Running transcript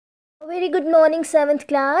Very good morning, 7th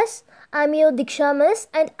class. I'm your Diksha miss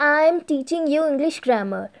and I'm teaching you English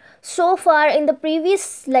grammar. So far in the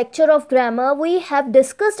previous lecture of grammar, we have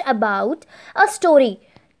discussed about a story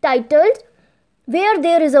titled Where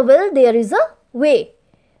There Is a Will, There Is a Way.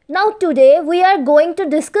 Now today we are going to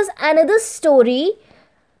discuss another story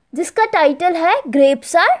जिसका title है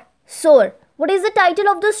Grapes Are Sour. What is the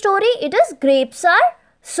title of the story? It is Grapes Are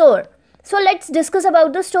Sour. So let's discuss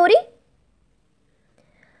about the story.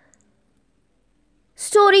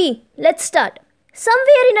 Story, let's start.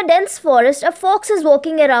 Somewhere in a dense forest, a fox is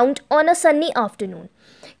walking around on a sunny afternoon.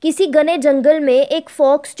 किसी घने जंगल में एक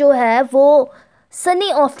fox जो है वो Sunny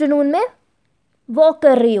afternoon में walk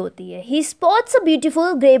कर रही होती है. He spots a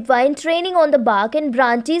beautiful grapevine trailing on the bark and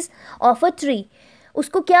branches of a tree.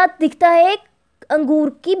 उसको क्या दिखता है? एक अंगूर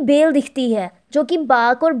की बेल दिखती है जो कि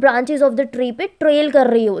बाक और ब्रांचेस ऑफ द ट्री पे ट्रेल कर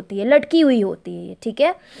रही होती है, लटकी हुई होती है. ठीक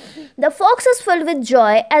है. The fox is filled with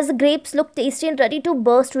Joy as the grapes look tasty and ready to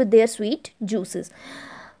burst with their sweet juices.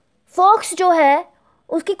 Fox जो है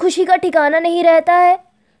उसकी खुशी का ठिकाना नहीं रहता है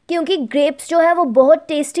क्योंकि ग्रेप्स जो है वो बहुत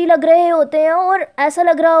टेस्टी लग रहे होते हैं और ऐसा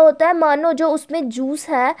लग रहा होता है मानो जो उसमें जूस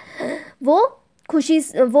है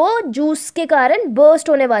वो जूस के कारण बर्स्ट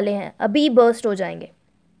होने वाले हैं, अभी बर्स्ट हो जाएंगे.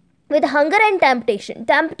 With hunger and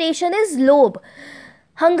temptation is लोभ.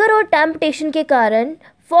 Hunger और temptation के कारण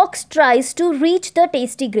Fox tries to reach the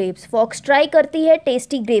tasty grapes. Fox try करती है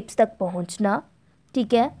tasty grapes तक पहुंचना,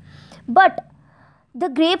 ठीक है. But the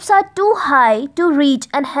grapes are too high to reach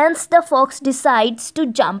and hence the fox decides to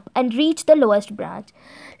jump and reach the lowest branch.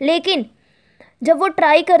 लेकिन जब वो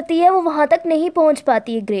try करती है वो वहाँ तक नहीं पहुँच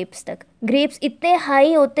पाती है ग्रेप्स तक. ग्रेप्स इतने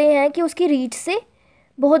हाई होते हैं कि उसकी रीच से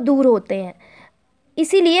बहुत दूर होते हैं.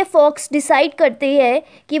 इसीलिए फॉक्स डिसाइड करती है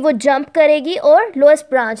कि वो जंप करेगी और लोएस्ट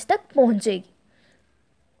ब्रांच तक पहुंचेगी.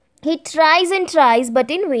 He tries and tries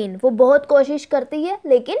but in when. वो बहुत कोशिश करती है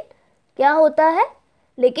लेकिन क्या होता है?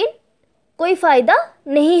 लेकिन कोई फ़ायदा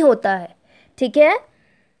नहीं होता है. ठीक है.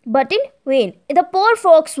 But in when the pour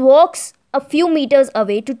fox walks a few metres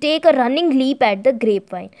away to take a running leap at the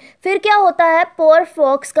grep wine. फिर क्या होता है? पोर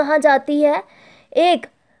फॉक्स कहाँ जाती है? एक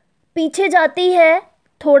पीछे जाती है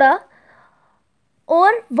थोड़ा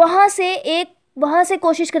और वहाँ से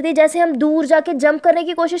कोशिश करती है. जैसे हम दूर जाके जंप करने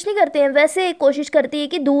की कोशिश नहीं करते हैं, वैसे कोशिश करती है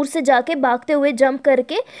कि दूर से जाके भागते हुए जंप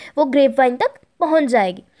करके वो ग्रेप वाइन तक पहुँच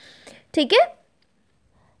जाएगी. ठीक है.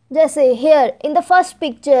 जैसे here in the first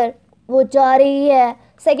picture वो जा रही है,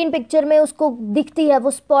 सेकंड पिक्चर में उसको दिखती है,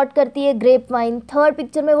 वो स्पॉट करती है ग्रेप वाइन. थर्ड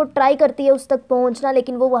पिक्चर में वो ट्राई करती है उस तक पहुँचना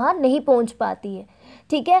लेकिन वो वहाँ नहीं पहुँच पाती है.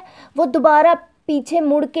 ठीक है. वो दोबारा पीछे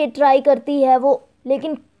मुड़ के ट्राई करती है वो,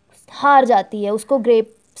 लेकिन हार जाती है, उसको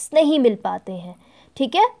ग्रेप्स नहीं मिल पाते हैं.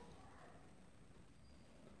 ठीक है.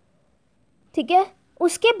 ठीक है.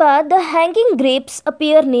 उसके बाद the hanging grapes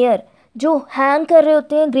appear near. जो हैंग कर रहे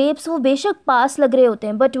होते हैं ग्रेप्स वो बेशक पास लग रहे होते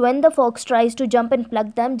हैं. But when the fox tries to jump and plug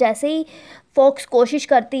them. जैसे ही फॉक्स कोशिश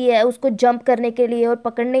करती है उसको जंप करने के लिए और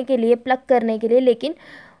पकड़ने के लिए, प्लक करने के लिए, लेकिन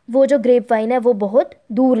वो जो ग्रेप वाइन है वो बहुत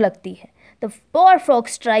दूर लगती है. The poor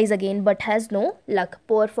fox tries again but has no luck.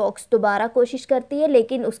 Poor fox दोबारा कोशिश करती है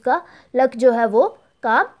लेकिन उसका लक जो है वो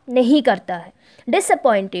काम नहीं करता है.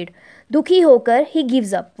 Disappointed, दुखी होकर he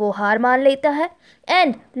gives up, वो हार मान लेता है.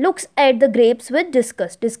 And looks at the grapes with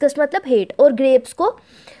disgust. Disgust मतलब hate, और grapes को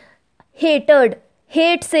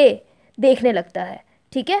hate से देखने लगता है.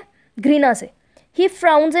 ठीक है. घृणा से. He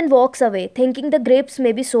frowns and walks away thinking the grapes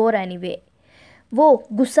may be sour anyway. वो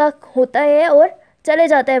गुस्सा होता है और चले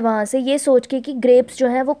जाता है वहाँ से ये सोच के कि ग्रेप्स जो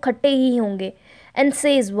हैं वो खट्टे ही होंगे. And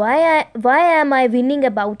says Y M I winning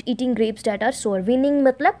about eating grapes that are सोर. विनिंग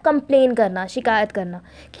मतलब कंप्लेन करना, शिकायत करना,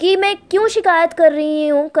 कि मैं क्यों शिकायत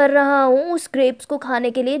कर रहा हूँ उस ग्रेप्स को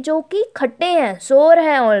खाने के लिए जो कि खट्टे हैं, सोर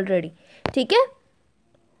हैं ऑलरेडी. ठीक है.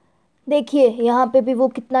 देखिए यहाँ पे भी वो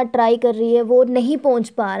कितना ट्राई कर रही है, वो नहीं पहुँच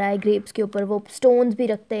पा रहा है ग्रेप्स के ऊपर. वो स्टोन्स भी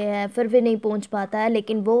रखते हैं फिर भी नहीं पहुँच पाता है,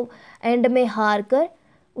 लेकिन वो एंड में हार कर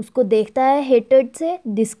उसको देखता है हेटेड से,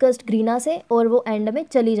 डिस्कस्ड, घृणा से, और वो एंड में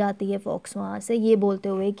चली जाती है फॉक्स वहाँ से ये बोलते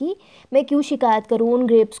हुए कि मैं क्यों शिकायत करूँ उन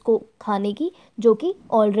ग्रेप्स को खाने की जो कि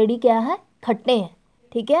ऑलरेडी क्या है, खट्टे हैं.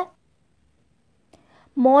 ठीक है.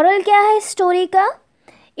 मॉरल क्या है इस स्टोरी का?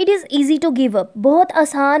 It is easy to give up. बहुत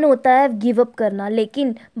आसान होता है गिव अप करना,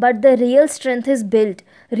 लेकिन but the real strength is built.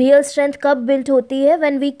 Real strength कब बिल्ट होती है?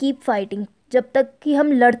 When we keep fighting. जब तक कि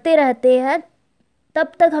हम लड़ते रहते हैं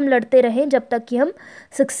तब तक हम लड़ते रहें जब तक कि हम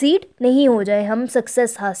सक्सीड नहीं हो जाए, हम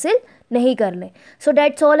सक्सेस हासिल नहीं कर लें. सो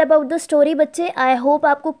that's all about the story बच्चे. आई होप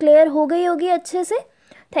आपको क्लियर हो गई होगी अच्छे से.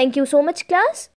 Thank you so much class.